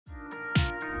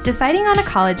Deciding on a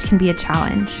college can be a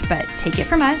challenge, but take it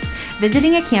from us,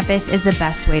 visiting a campus is the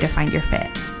best way to find your fit.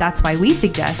 That's why we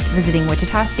suggest visiting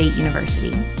Wichita State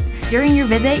University. During your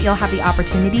visit, you'll have the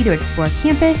opportunity to explore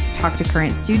campus, talk to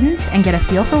current students, and get a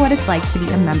feel for what it's like to be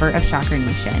a member of Shocker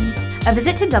Nation. A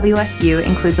visit to WSU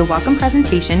includes a welcome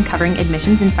presentation covering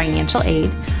admissions and financial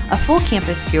aid, a full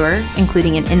campus tour,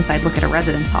 including an inside look at a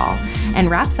residence hall, and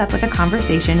wraps up with a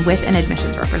conversation with an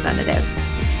admissions representative.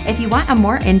 If you want a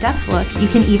more in-depth look, you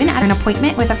can even add an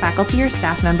appointment with a faculty or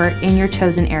staff member in your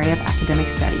chosen area of academic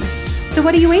study. So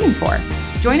what are you waiting for?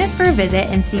 Join us for a visit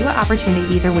and see what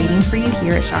opportunities are waiting for you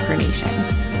here at Shocker Nation.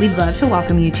 We'd love to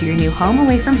welcome you to your new home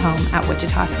away from home at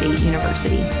Wichita State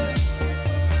University.